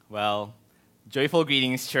Well, joyful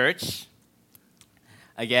greetings, church.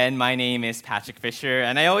 Again, my name is Patrick Fisher,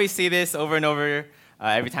 and I always say this over and over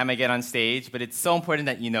every time I get on stage, but it's so important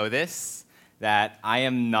that you know this, that I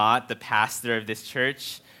am not the pastor of this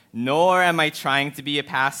church, nor am I trying to be a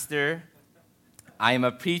pastor. I am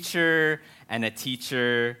a preacher and a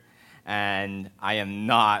teacher, and I am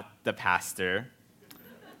not the pastor.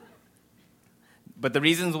 But the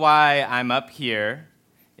reasons why I'm up here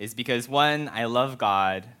is because, one, I love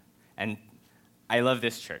God, and I love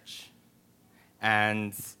this church.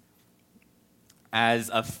 And as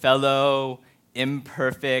a fellow,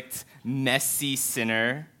 imperfect, messy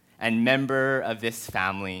sinner and member of this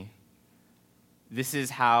family, this is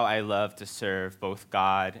how I love to serve both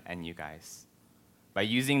God and you guys, by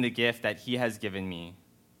using the gift that He has given me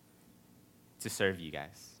to serve you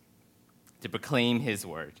guys, to proclaim His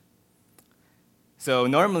word. So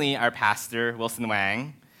normally our pastor, Wilson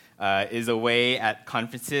Wang, is away at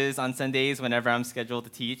conferences on Sundays whenever I'm scheduled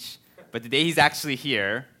to teach. But today he's actually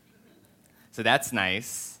here, so that's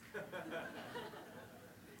nice.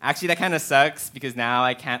 Actually, that kind of sucks because now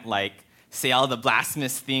I can't, say all the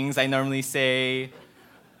blasphemous things I normally say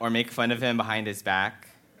or make fun of him behind his back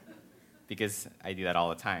because I do that all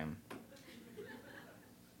the time.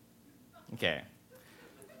 Okay.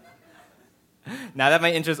 Now that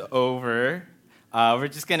my intro's over, we're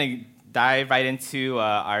just going to dive right into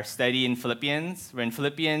our study in Philippians. We're in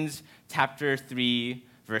Philippians chapter 3,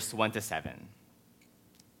 verse 1 to 7.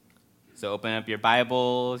 So open up your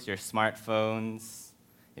Bibles, your smartphones.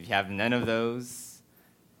 If you have none of those,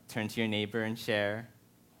 turn to your neighbor and share.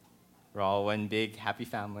 We're all one big happy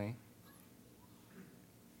family.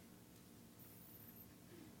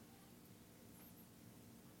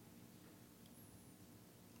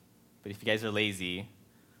 But if you guys are lazy,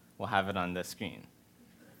 we'll have it on the screen.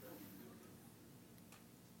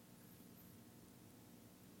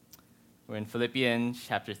 We're in Philippians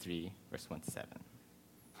chapter 3, verse 1 to 7.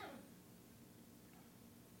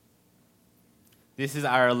 This is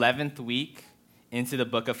our 11th week into the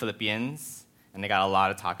book of Philippians, and I got a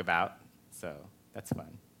lot to talk about, so that's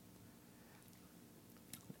fun.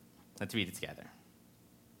 Let's read it together.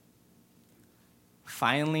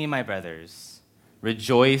 Finally, my brothers,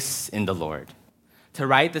 rejoice in the Lord. To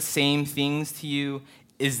write the same things to you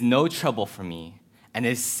is no trouble for me and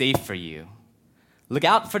is safe for you. Look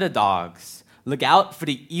out for the dogs. Look out for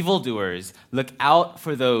the evildoers. Look out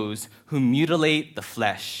for those who mutilate the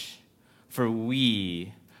flesh. For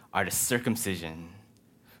we are the circumcision,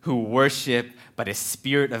 who worship by the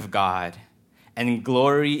Spirit of God and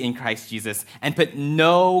glory in Christ Jesus and put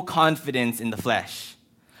no confidence in the flesh.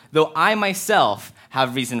 Though I myself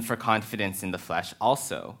have reason for confidence in the flesh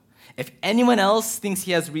also. If anyone else thinks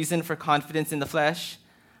he has reason for confidence in the flesh,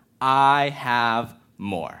 I have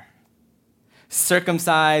more.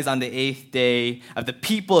 Circumcised on the 8th day, of the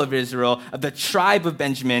people of Israel, of the tribe of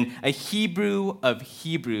Benjamin, a Hebrew of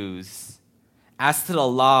Hebrews. As to the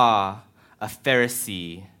law, a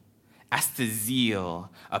Pharisee. As to zeal,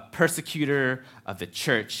 a persecutor of the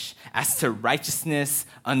church. As to righteousness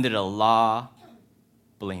under the law,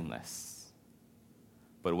 blameless.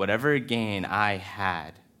 But whatever gain I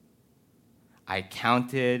had, I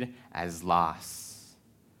counted as loss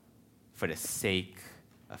for the sake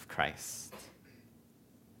of Christ.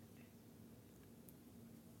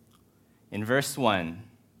 In verse 1,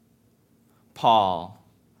 Paul,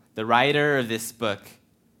 the writer of this book,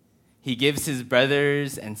 he gives his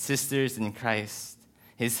brothers and sisters in Christ,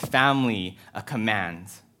 his family, a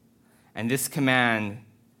command. And this command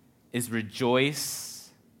is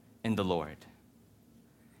rejoice in the Lord.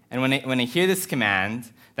 And when I hear this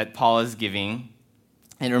command that Paul is giving,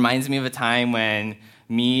 it reminds me of a time when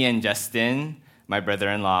me and Justin, my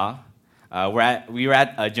brother-in-law, we were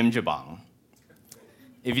at a Jjimjilbang.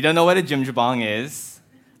 If you don't know what a Jjimjilbang is,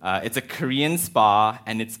 it's a Korean spa,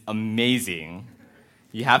 and it's amazing.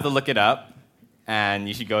 You have to look it up, and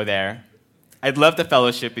you should go there. I'd love to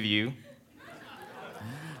fellowship with you.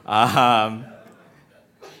 Well,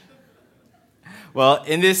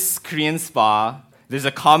 in this Korean spa, there's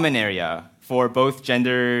a common area for both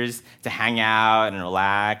genders to hang out and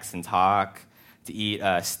relax and talk, to eat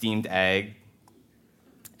steamed egg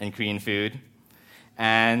and Korean food.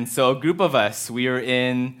 And so a group of us, we were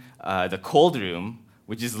in the cold room,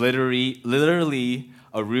 which is literally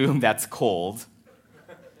a room that's cold.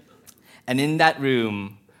 And in that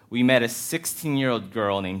room, we met a 16-year-old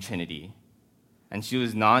girl named Trinity. And she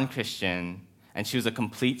was non-Christian, and she was a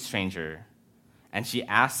complete stranger. And she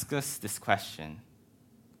asked us this question: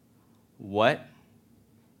 what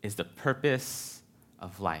is the purpose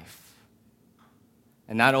of life?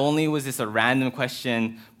 And not only was this a random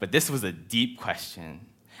question, but this was a deep question.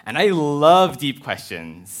 And I love deep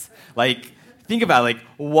questions. Like, think about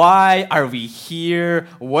why are we here?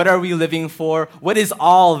 What are we living for? What is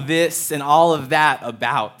all this and all of that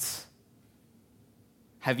about?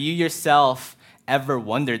 Have you yourself ever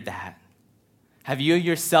wondered that? Have you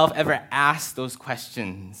yourself ever asked those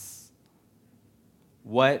questions?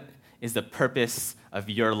 What is the purpose of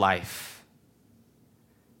your life?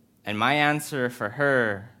 And my answer for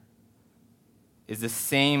her is the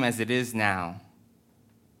same as it is now.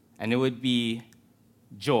 And it would be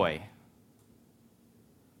joy.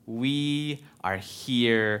 We are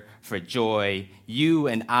here for joy. You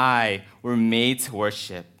and I were made to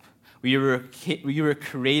worship. We were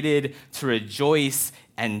created to rejoice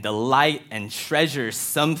and delight and treasure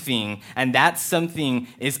something, and that something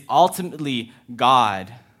is ultimately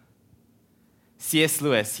God. C.S.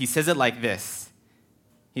 Lewis, he says it like this.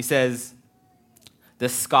 He says, the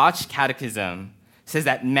Scotch Catechism says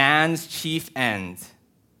that man's chief end,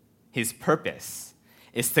 his purpose,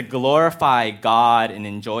 is to glorify God and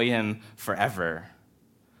enjoy him forever.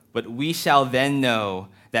 But we shall then know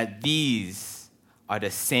that these are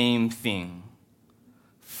the same thing.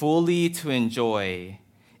 Fully to enjoy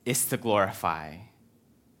is to glorify.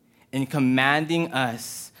 In commanding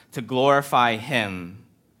us to glorify him,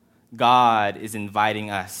 God is inviting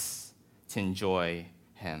us to enjoy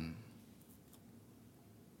him.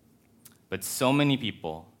 But so many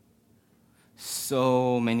people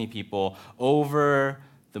over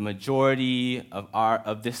the majority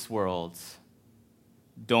of this world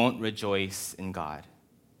don't rejoice in God.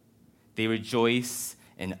 They rejoice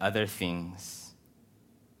in other things.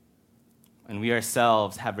 And we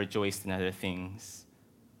ourselves have rejoiced in other things.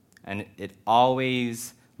 And it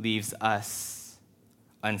always leaves us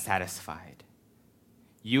unsatisfied.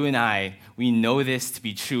 You and I, we know this to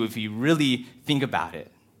be true if we really think about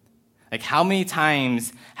it. Like, how many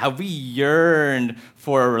times have we yearned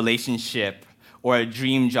for a relationship or a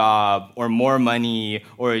dream job or more money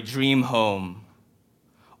or a dream home,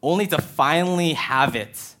 only to finally have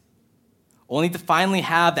it? Only to finally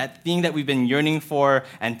have that thing that we've been yearning for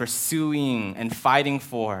and pursuing and fighting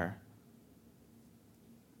for.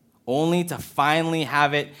 Only to finally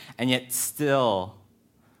have it, and yet still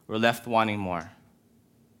we're left wanting more.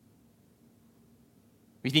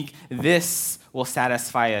 We think this will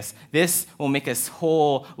satisfy us. This will make us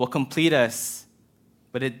whole, will complete us.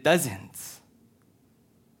 But it doesn't.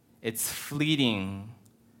 It's fleeting.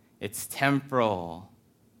 It's temporal.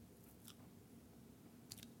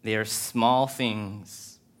 They are small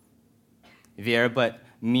things. They are but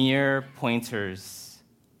mere pointers,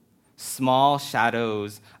 small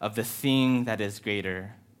shadows of the thing that is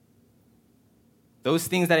greater. Those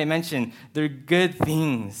things that I mentioned, they're good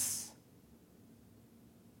things,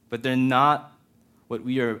 but they're not what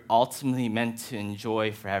we are ultimately meant to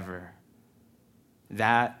enjoy forever.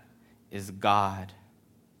 That is God.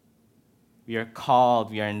 We are called,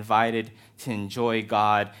 we are invited to enjoy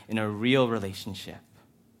God in a real relationship.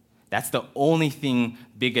 That's the only thing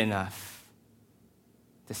big enough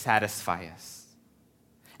to satisfy us.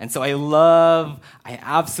 And so I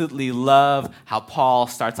absolutely love how Paul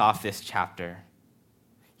starts off this chapter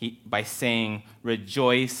by saying,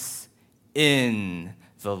 rejoice in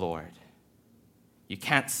the Lord. You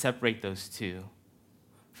can't separate those two,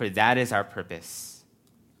 for that is our purpose.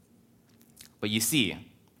 But you see,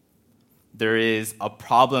 there is a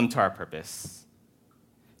problem to our purpose.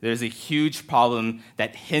 There's a huge problem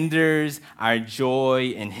that hinders our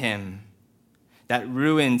joy in him, that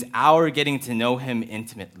ruins our getting to know him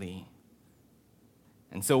intimately.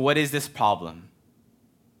 And so what is this problem?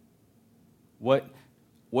 What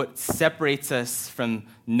separates us from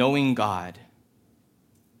knowing God?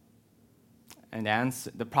 And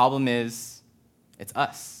the problem is, it's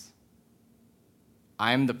us.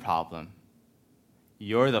 I'm the problem.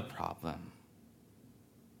 You're the problem.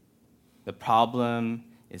 The problem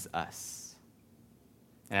is us.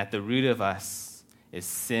 And at the root of us is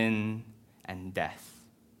sin and death.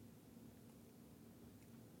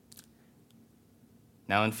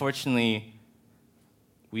 Now, unfortunately,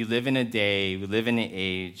 we live in an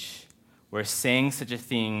age where saying such a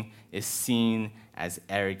thing is seen as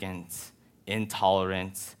arrogant,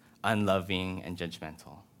 intolerant, unloving, and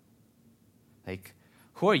judgmental. Like,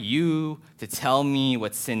 who are you to tell me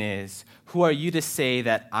what sin is? Who are you to say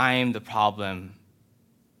that I'm the problem?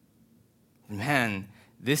 Man,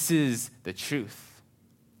 this is the truth.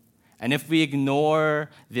 And if we ignore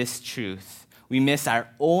this truth, we miss our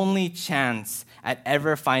only chance at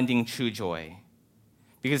ever finding true joy.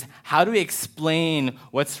 Because how do we explain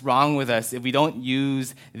what's wrong with us if we don't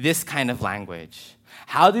use this kind of language?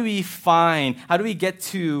 How do we get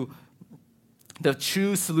to the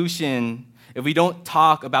true solution if we don't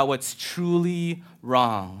talk about what's truly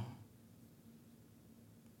wrong.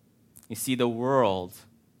 You see, the world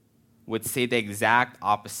would say the exact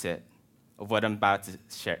opposite of what I'm about to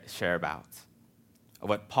share about, of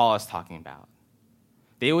what Paul is talking about.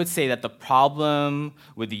 They would say that the problem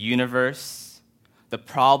with the universe, the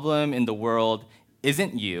problem in the world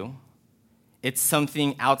isn't you. It's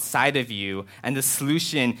something outside of you, and the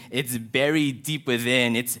solution, it's buried deep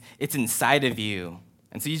within. It's inside of you.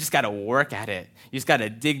 And so you just got to work at it. You just got to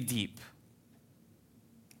dig deep.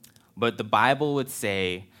 But the Bible would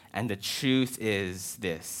say, and the truth is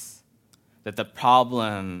this, that the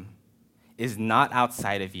problem is not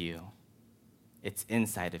outside of you. It's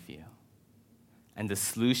inside of you. And the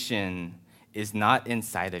solution is not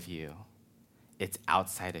inside of you. It's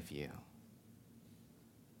outside of you.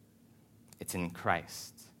 It's in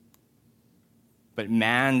Christ. But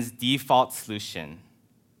man's default solution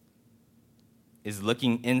is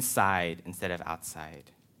looking inside instead of outside.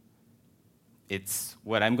 It's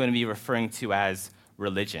what I'm going to be referring to as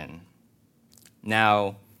religion.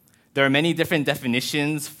 Now, there are many different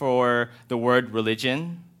definitions for the word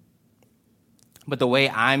religion, but the way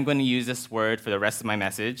I'm going to use this word for the rest of my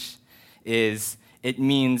message is it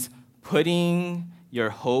means putting your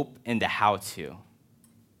hope in the how-to.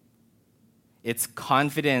 It's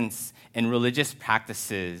confidence in religious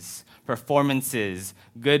practices, performances,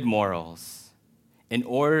 good morals, in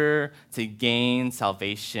order to gain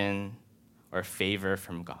salvation or favor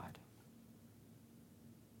from God.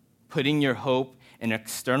 Putting your hope in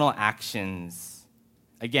external actions,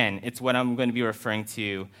 again, it's what I'm going to be referring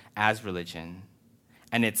to as religion.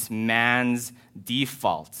 And it's man's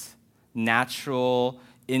default, natural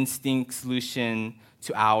instinct solution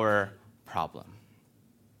to our problem.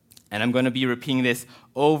 And I'm going to be repeating this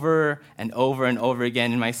over and over and over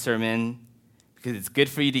again in my sermon because it's good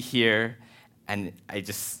for you to hear, and I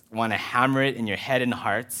just want to hammer it in your head and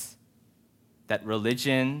hearts that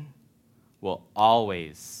religion will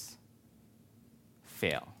always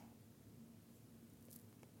fail.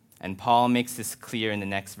 And Paul makes this clear in the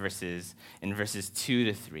next verses, in verses 2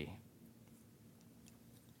 to 3.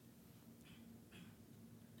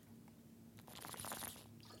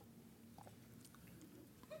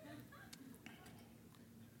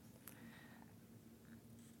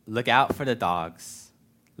 Look out for the dogs.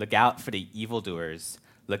 Look out for the evildoers.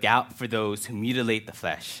 Look out for those who mutilate the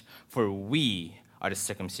flesh. For we are the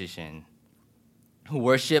circumcision, who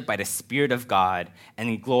worship by the Spirit of God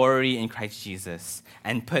and glory in Christ Jesus,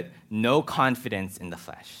 and put no confidence in the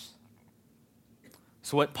flesh.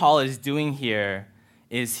 So what Paul is doing here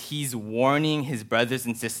is he's warning his brothers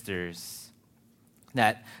and sisters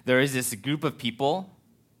that there is this group of people,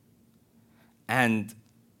 and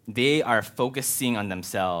they are focusing on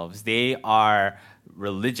themselves. They are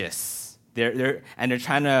religious. They're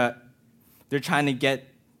trying to get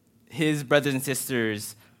his brothers and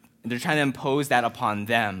sisters. They're trying to impose that upon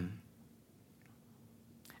them.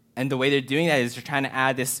 And the way they're doing that is they're trying to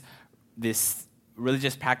add this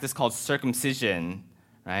religious practice called circumcision,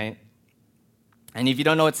 right? And if you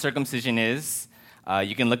don't know what circumcision is,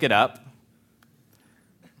 you can look it up.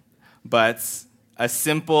 But a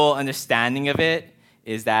simple understanding of it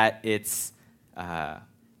is that it's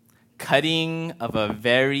cutting of a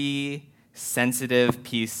very sensitive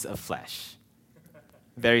piece of flesh.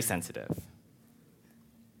 Very sensitive.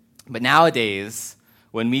 But nowadays,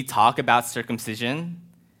 when we talk about circumcision,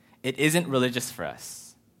 it isn't religious for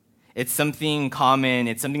us. It's something common.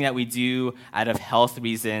 It's something that we do out of health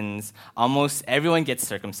reasons. Almost everyone gets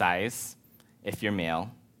circumcised if you're male.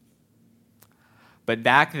 But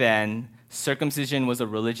back then, circumcision was a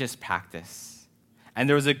religious practice. And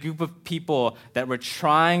there was a group of people that were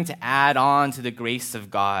trying to add on to the grace of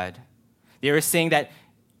God. They were saying that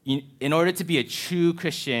in order to be a true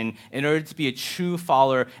Christian, in order to be a true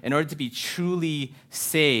follower, in order to be truly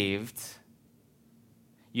saved,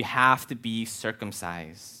 you have to be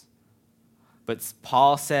circumcised. But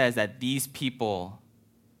Paul says that these people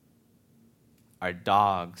are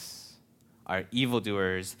dogs, are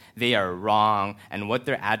evildoers, they are wrong, and what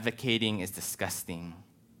they're advocating is disgusting.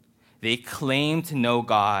 They claim to know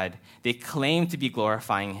God, they claim to be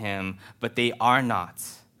glorifying Him, but they are not.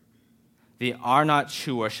 They are not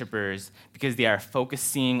true worshipers because they are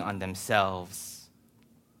focusing on themselves.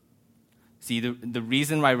 See, the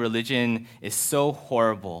reason why religion is so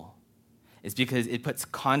horrible is because it puts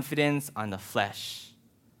confidence on the flesh,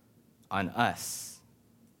 on us,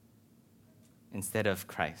 instead of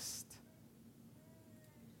Christ.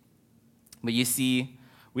 But you see,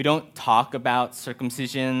 we don't talk about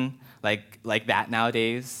circumcision like that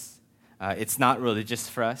nowadays. It's not religious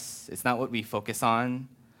for us. It's not what we focus on.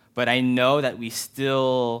 But I know that we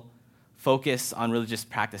still focus on religious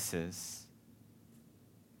practices.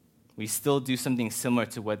 We still do something similar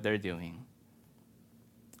to what they're doing.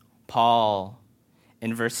 Paul,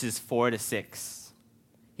 in verses 4-6,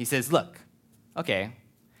 he says, look, okay,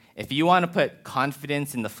 if you want to put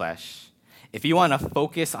confidence in the flesh, if you want to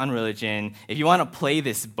focus on religion, if you want to play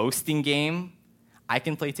this boasting game, I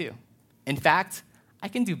can play too. In fact, I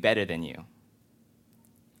can do better than you.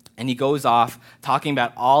 And he goes off talking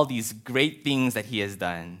about all these great things that he has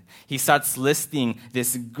done. He starts listing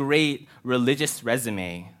this great religious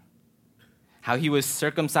resume. How he was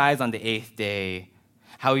circumcised on the 8th day,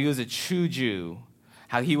 how he was a true Jew,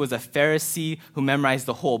 how he was a Pharisee who memorized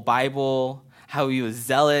the whole Bible, how he was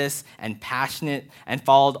zealous and passionate and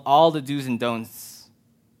followed all the do's and don'ts.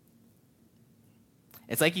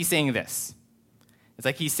 It's like he's saying this. It's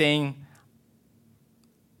like he's saying,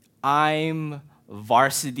 I'm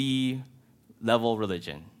varsity level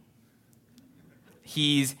religion.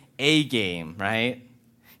 He's A game, right?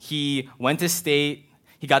 He went to state,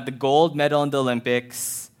 he got the gold medal in the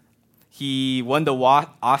Olympics, he won the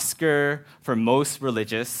Oscar for most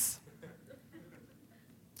religious.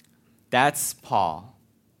 That's Paul.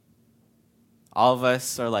 All of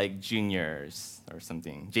us are like juniors or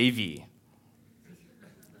something, JV.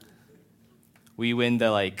 We win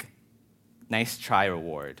the nice try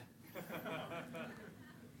reward.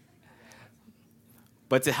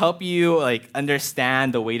 But to help you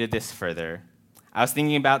understand the weight of this further, I was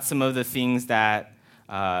thinking about some of the things that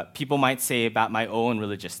people might say about my own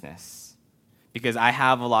religiousness, because I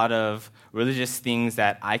have a lot of religious things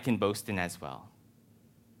that I can boast in as well.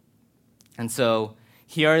 And so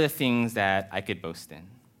here are the things that I could boast in.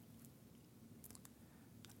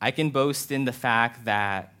 I can boast in the fact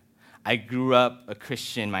that I grew up a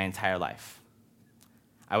Christian my entire life.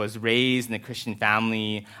 I was raised in a Christian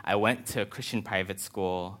family. I went to a Christian private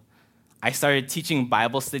school. I started teaching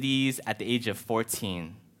Bible studies at the age of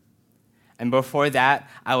 14. And before that,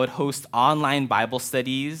 I would host online Bible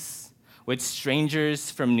studies with strangers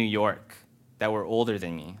from New York that were older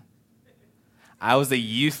than me. I was a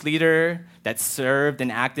youth leader that served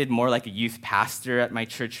and acted more like a youth pastor at my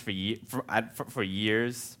church for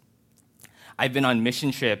years. I've been on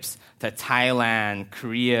mission trips to Thailand,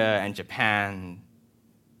 Korea, and Japan.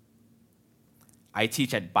 I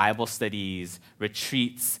teach at Bible studies,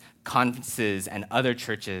 retreats, conferences, and other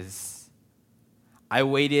churches. I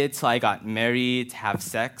waited till I got married to have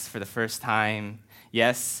sex for the first time.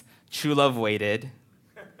 Yes, true love waited.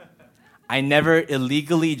 I never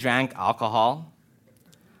illegally drank alcohol,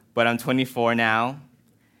 but I'm 24 now,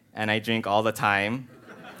 and I drink all the time.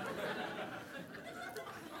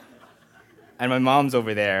 And my mom's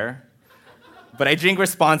over there, but I drink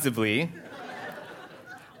responsibly.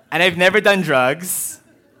 And I've never done drugs,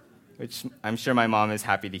 which I'm sure my mom is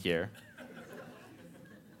happy to hear.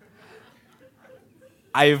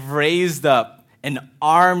 I've raised up an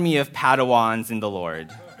army of Padawans in the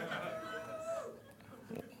Lord.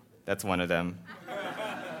 That's one of them.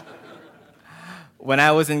 When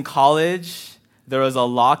I was in college, there was a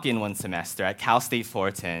lock-in one semester at Cal State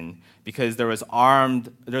Fullerton because there was an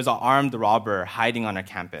armed robber hiding on our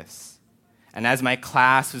campus. And as my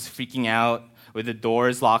class was freaking out with the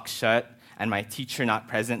doors locked shut and my teacher not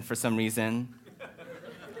present for some reason,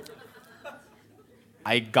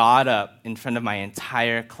 I got up in front of my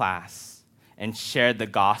entire class and shared the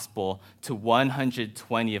gospel to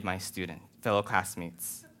 120 of my fellow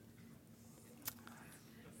classmates.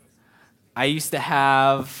 I used to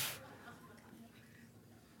have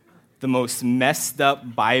the most messed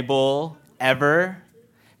up Bible ever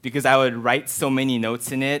because I would write so many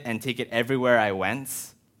notes in it and take it everywhere I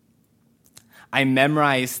went. I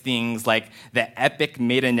memorized things like the epic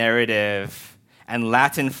meta-narrative and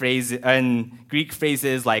Latin phrases and Greek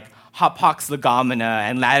phrases like hapax legomena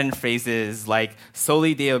and Latin phrases like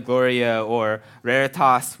soli Deo gloria or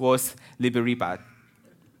raritas vos liberibat.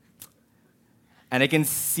 And I can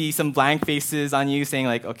see some blank faces on you saying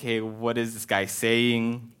okay, what is this guy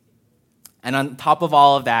saying? And on top of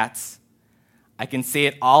all of that, I can say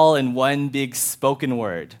it all in one big spoken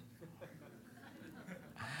word.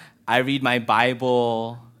 I read my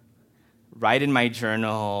Bible, write in my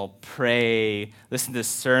journal, pray, listen to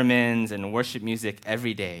sermons and worship music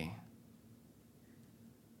every day.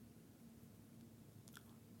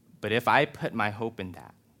 But if I put my hope in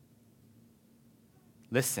that,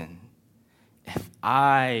 listen, if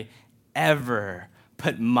I ever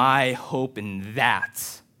put my hope in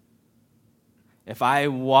that, if I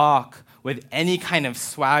walk with any kind of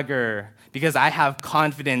swagger because I have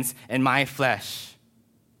confidence in my flesh,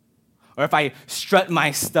 or if I strut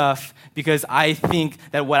my stuff because I think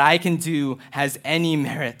that what I can do has any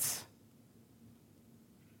merit,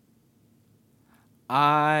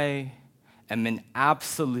 I am an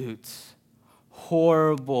absolute,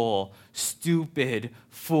 horrible, stupid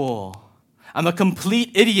fool. I'm a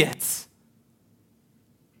complete idiot.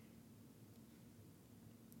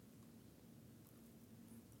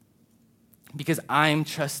 Because I'm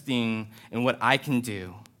trusting in what I can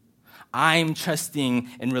do. I'm trusting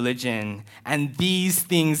in religion, and these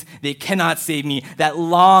things, they cannot save me. That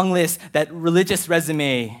long list, that religious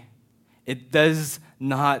resume, it does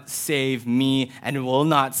not save me and it will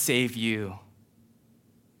not save you.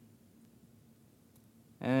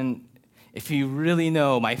 And if you really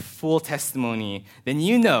know my full testimony, then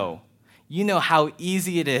you know how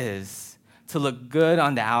easy it is to look good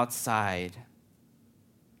on the outside.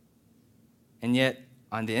 And yet,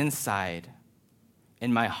 on the inside,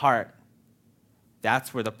 in my heart,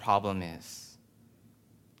 that's where the problem is.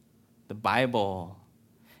 The Bible,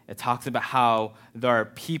 it talks about how there are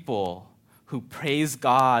people who praise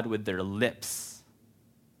God with their lips.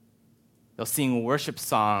 They'll sing worship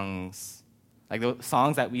songs, like the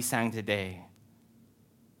songs that we sang today.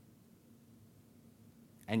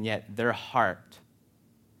 And yet their heart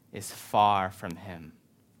is far from Him.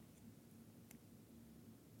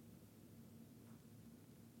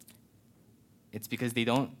 It's because they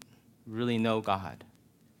don't really know God.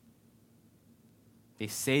 They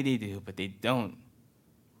say they do, but they don't.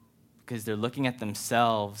 Because they're looking at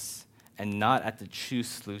themselves and not at the true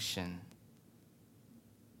solution.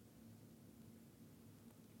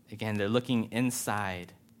 Again, they're looking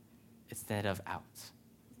inside instead of out.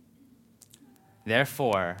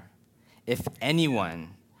 Therefore, if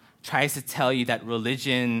anyone tries to tell you that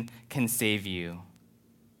religion can save you,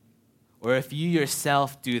 or if you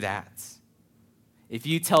yourself do that, if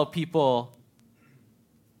you tell people,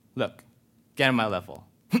 look, get on my level,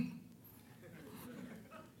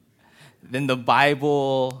 then the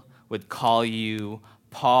Bible would call you,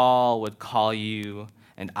 Paul would call you,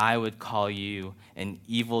 and I would call you an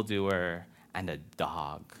evildoer and a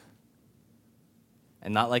dog.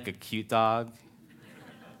 And not like a cute dog,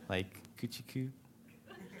 like Coochie Coo,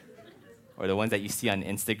 or the ones that you see on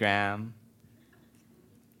Instagram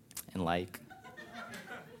and like.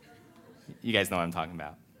 You guys know what I'm talking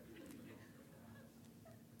about.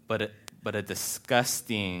 But a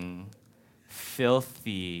disgusting,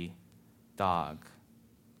 filthy dog.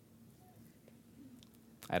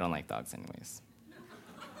 I don't like dogs anyways.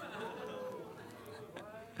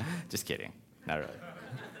 Just kidding. Not really.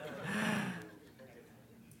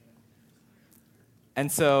 And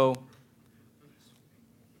so,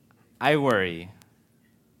 I worry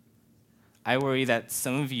that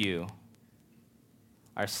some of you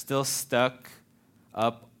are still stuck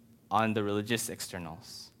up on the religious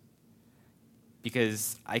externals.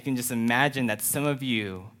 Because I can just imagine that some of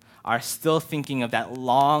you are still thinking of that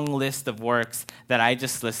long list of works that I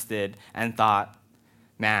just listed and thought,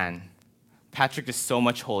 man, Patrick is so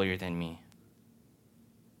much holier than me.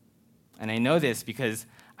 And I know this because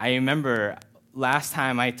I remember last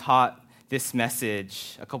time I taught this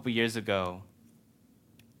message a couple years ago.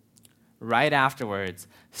 Right afterwards,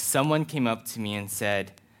 someone came up to me and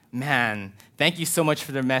said, man, thank you so much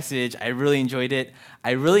for the message. I really enjoyed it.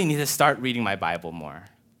 I really need to start reading my Bible more.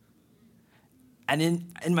 And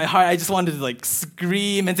in my heart, I just wanted to like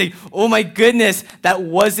scream and say, oh my goodness, that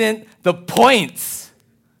wasn't the point.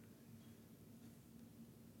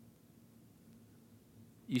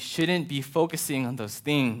 You shouldn't be focusing on those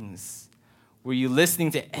things. Were you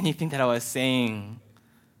listening to anything that I was saying?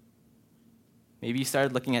 Maybe you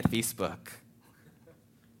started looking at Facebook,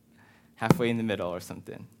 halfway in the middle or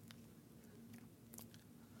something.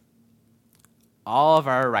 All of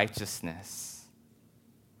our righteousness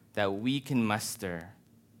that we can muster,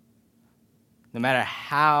 no matter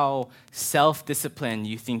how self-disciplined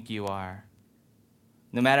you think you are,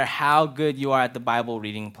 no matter how good you are at the Bible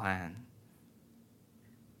reading plan,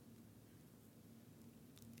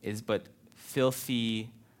 is but filthy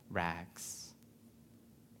rags.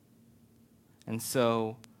 And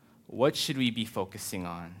so, what should we be focusing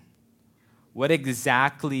on? What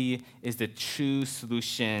exactly is the true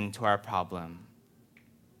solution to our problem?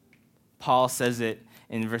 Paul says it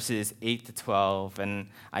in verses 8 to 12, and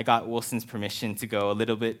I got Wilson's permission to go a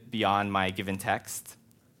little bit beyond my given text.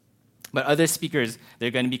 But other speakers,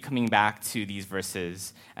 they're going to be coming back to these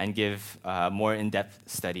verses and give more in-depth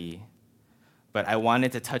study. But I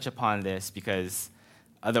wanted to touch upon this because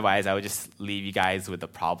otherwise I would just leave you guys with a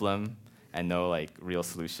problem and no like real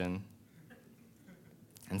solution.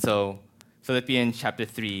 And so Philippians chapter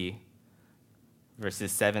 3,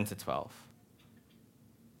 verses 7 to 12.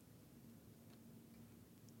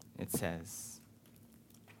 It says,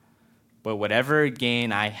 but whatever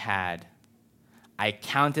gain I had, I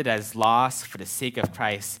count it as loss for the sake of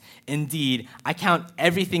Christ. Indeed, I count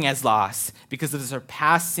everything as loss because of the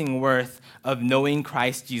surpassing worth of knowing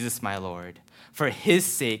Christ Jesus my Lord. For his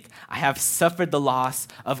sake, I have suffered the loss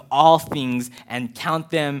of all things and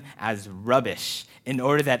count them as rubbish, in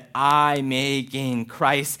order that I may gain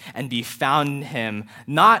Christ and be found in him,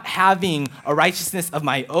 not having a righteousness of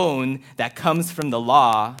my own that comes from the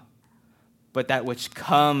law, but that which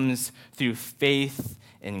comes through faith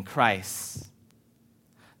in Christ.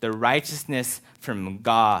 The righteousness from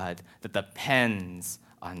God that depends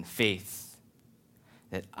on faith,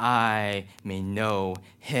 that I may know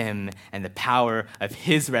him and the power of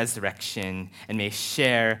his resurrection and may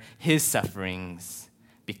share his sufferings,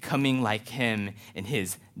 becoming like him in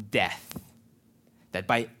his death, that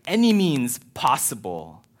by any means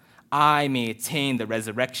possible I may attain the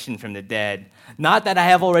resurrection from the dead. Not that I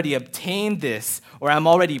have already obtained this or am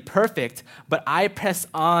already perfect, but I press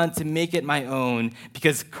on to make it my own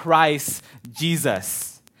because Christ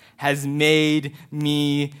Jesus has made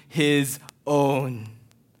me his own.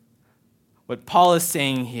 What Paul is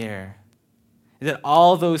saying here is that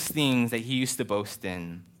all those things that he used to boast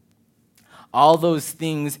in, all those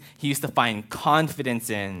things he used to find confidence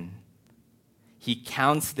in, he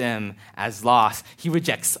counts them as loss. He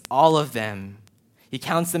rejects all of them. He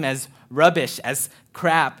counts them as rubbish, as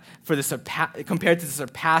crap compared to the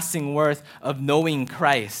surpassing worth of knowing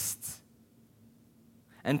Christ.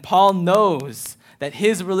 And Paul knows that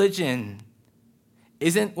his religion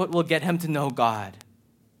isn't what will get him to know God.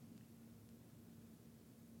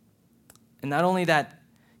 And not only that,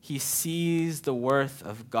 he sees the worth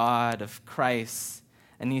of God, of Christ,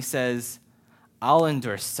 and he says, I'll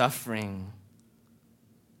endure suffering.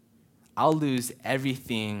 I'll lose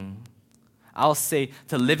everything. I'll say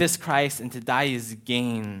to live is Christ and to die is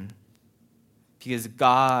gain, because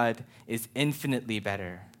God is infinitely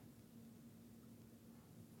better.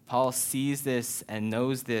 Paul sees this and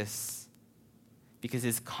knows this because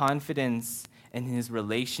his confidence in his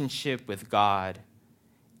relationship with God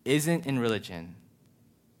isn't in religion,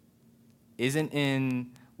 isn't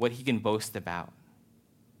in what he can boast about.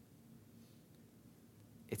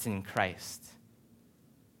 It's in Christ.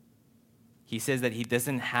 He says that he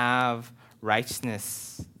doesn't have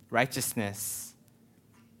righteousness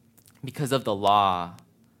because of the law,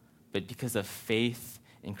 but because of faith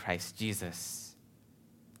in Christ Jesus.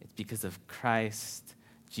 It's because of Christ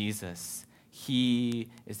Jesus. He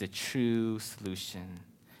is the true solution.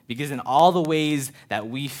 Because in all the ways that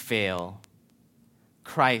we fail,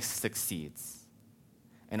 Christ succeeds.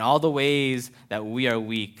 In all the ways that we are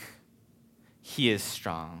weak, he is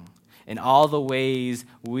strong. In all the ways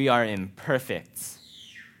we are imperfect,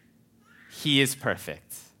 he is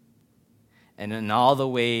perfect. And in all the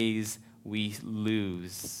ways we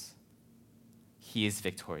lose, he is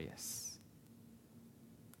victorious.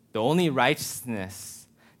 The only righteousness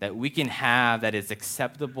that we can have that is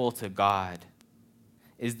acceptable to God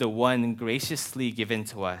is the one graciously given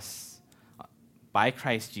to us by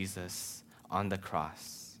Christ Jesus on the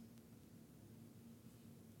cross.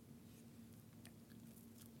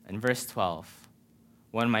 In verse 12,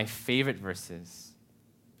 one of my favorite verses,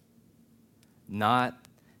 not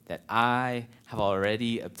that I have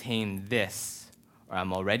already obtained this or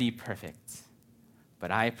I'm already perfect,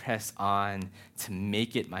 but I press on to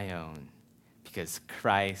make it my own because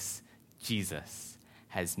Christ Jesus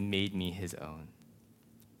has made me his own.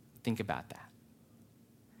 Think about that.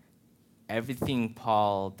 Everything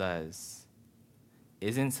Paul does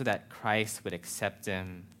isn't so that Christ would accept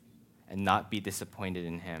him and not be disappointed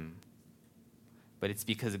in him, but it's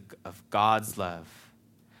because of God's love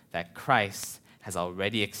that Christ has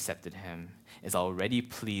already accepted him, is already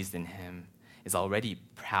pleased in him, is already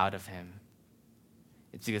proud of him.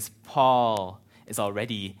 It's because Paul is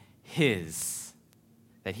already his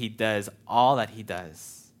that he does all that he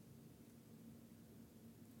does.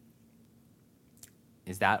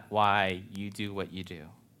 Is that why you do what you do?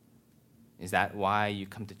 Is that why you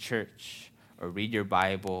come to church or read your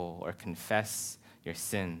Bible or confess your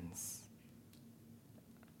sins?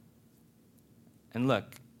 And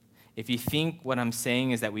look, if you think what I'm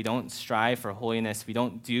saying is that we don't strive for holiness, we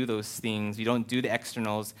don't do those things, we don't do the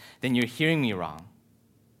externals, then you're hearing me wrong.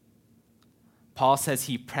 Paul says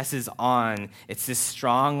he presses on. It's this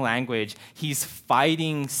strong language. He's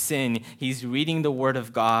fighting sin. He's reading the Word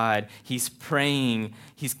of God. He's praying.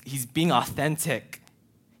 He's being authentic.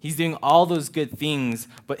 He's doing all those good things,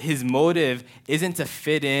 but his motive isn't to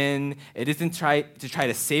fit in. It isn't try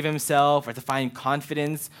to save himself or to find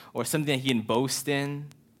confidence or something that he can boast in.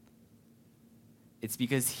 It's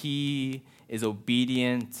because he is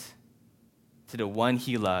obedient to the one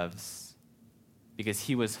he loves, because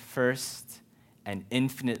he was first and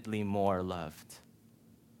infinitely more loved.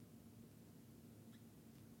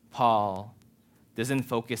 Paul doesn't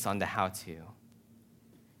focus on the how-to.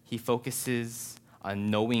 He focuses on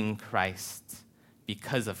knowing Christ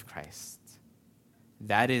because of Christ.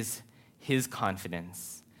 That is his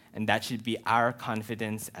confidence, and that should be our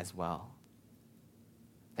confidence as well.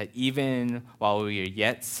 That even while we are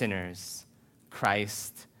yet sinners,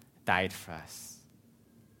 Christ died for us.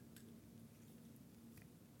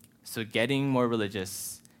 So getting more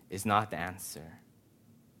religious is not the answer.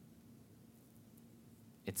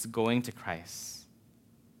 It's going to Christ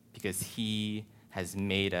because he has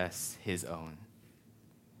made us his own.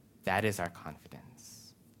 That is our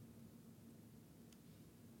confidence.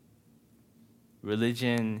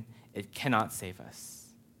 Religion, it cannot save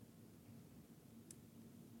us.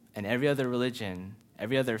 And every other religion,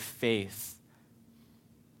 every other faith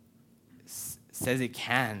says it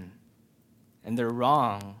can, and they're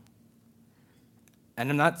wrong. And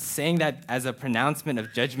I'm not saying that as a pronouncement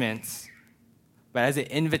of judgment, but as an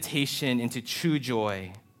invitation into true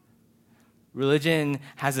joy. Religion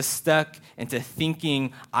has us stuck into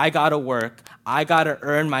thinking, I gotta work, I gotta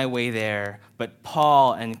earn my way there. But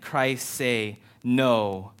Paul and Christ say,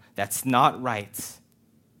 no, that's not right.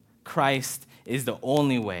 Christ is the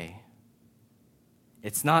only way.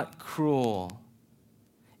 It's not cruel.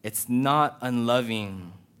 It's not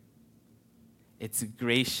unloving. It's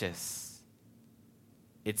gracious.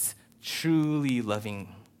 It's truly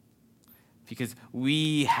loving. Because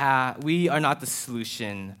we are not the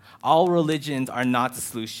solution. All religions are not the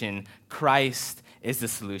solution. Christ is the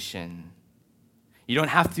solution. You don't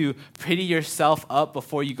have to pretty yourself up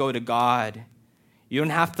before you go to God. You don't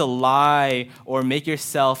have to lie or make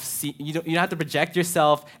yourself see. You don't have to project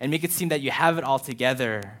yourself and make it seem that you have it all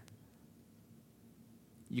together.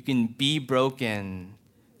 You can be broken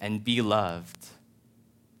and be loved.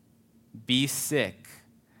 Be sick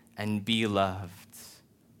and be loved.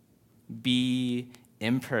 Be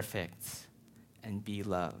imperfect and be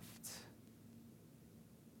loved.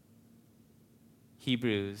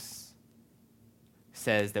 Hebrews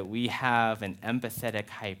says that we have an empathetic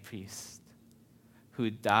high priest who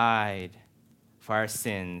died for our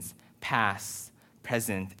sins, past,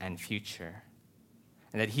 present, and future.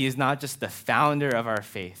 And that he is not just the founder of our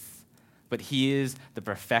faith, but he is the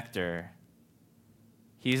perfecter.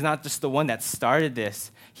 He is not just the one that started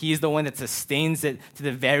this. He is the one that sustains it to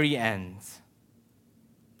the very end.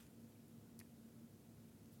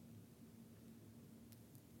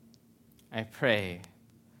 I pray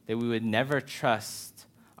that we would never trust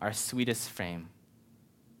our sweetest frame,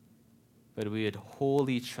 but we would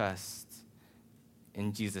wholly trust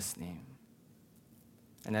in Jesus' name.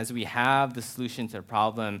 And as we have the solution to the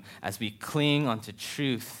problem, as we cling onto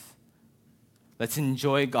truth, let's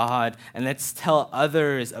enjoy God and let's tell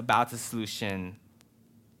others about the solution.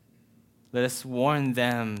 Let us warn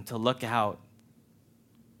them to look out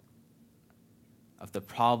of the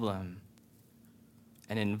problem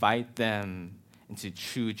and invite them into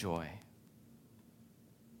true joy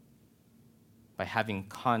by having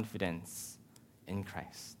confidence in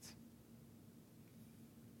Christ.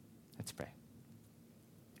 Let's pray.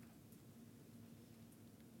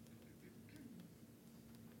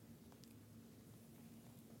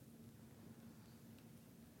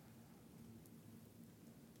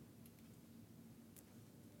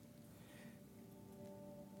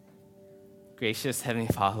 Gracious Heavenly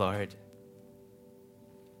Father, Lord,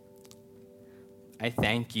 I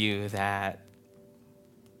thank you that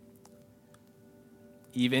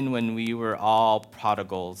even when we were all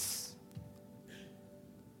prodigals,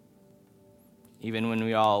 even when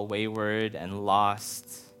we were all wayward and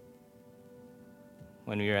lost,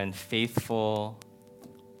 when we were unfaithful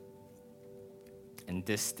and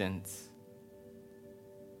distant,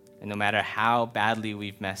 and no matter how badly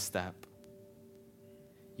we've messed up,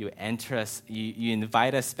 you enter us, you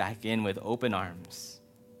invite us back in with open arms.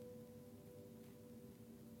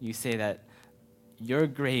 You say that your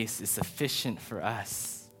grace is sufficient for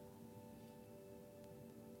us.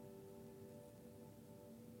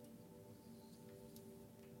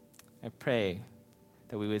 I pray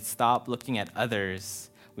that we would stop looking at others.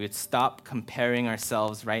 We would stop comparing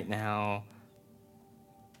ourselves right now.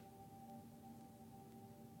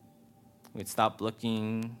 We'd stop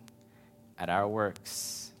looking at our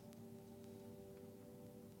works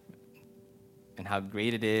and how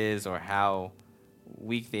great it is or how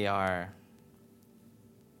weak they are.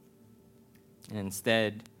 And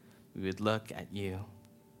instead, we would look at you.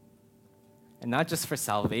 And not just for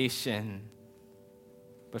salvation,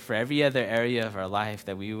 but for every other area of our life,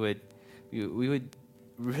 that we would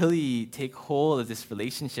really take hold of this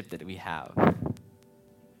relationship that we have.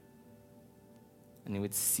 and we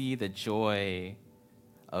would see the joy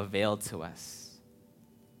availed to us.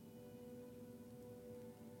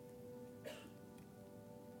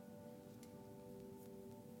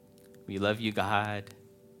 We love you, God,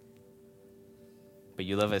 but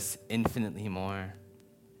you love us infinitely more.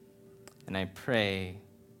 And I pray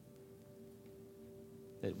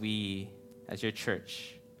that we, as your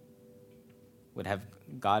church, would have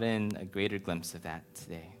gotten a greater glimpse of that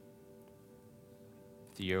today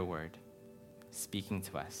through your word, speaking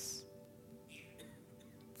to us.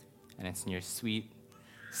 And it's in your sweet,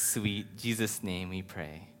 sweet Jesus' name we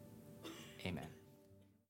pray. Amen.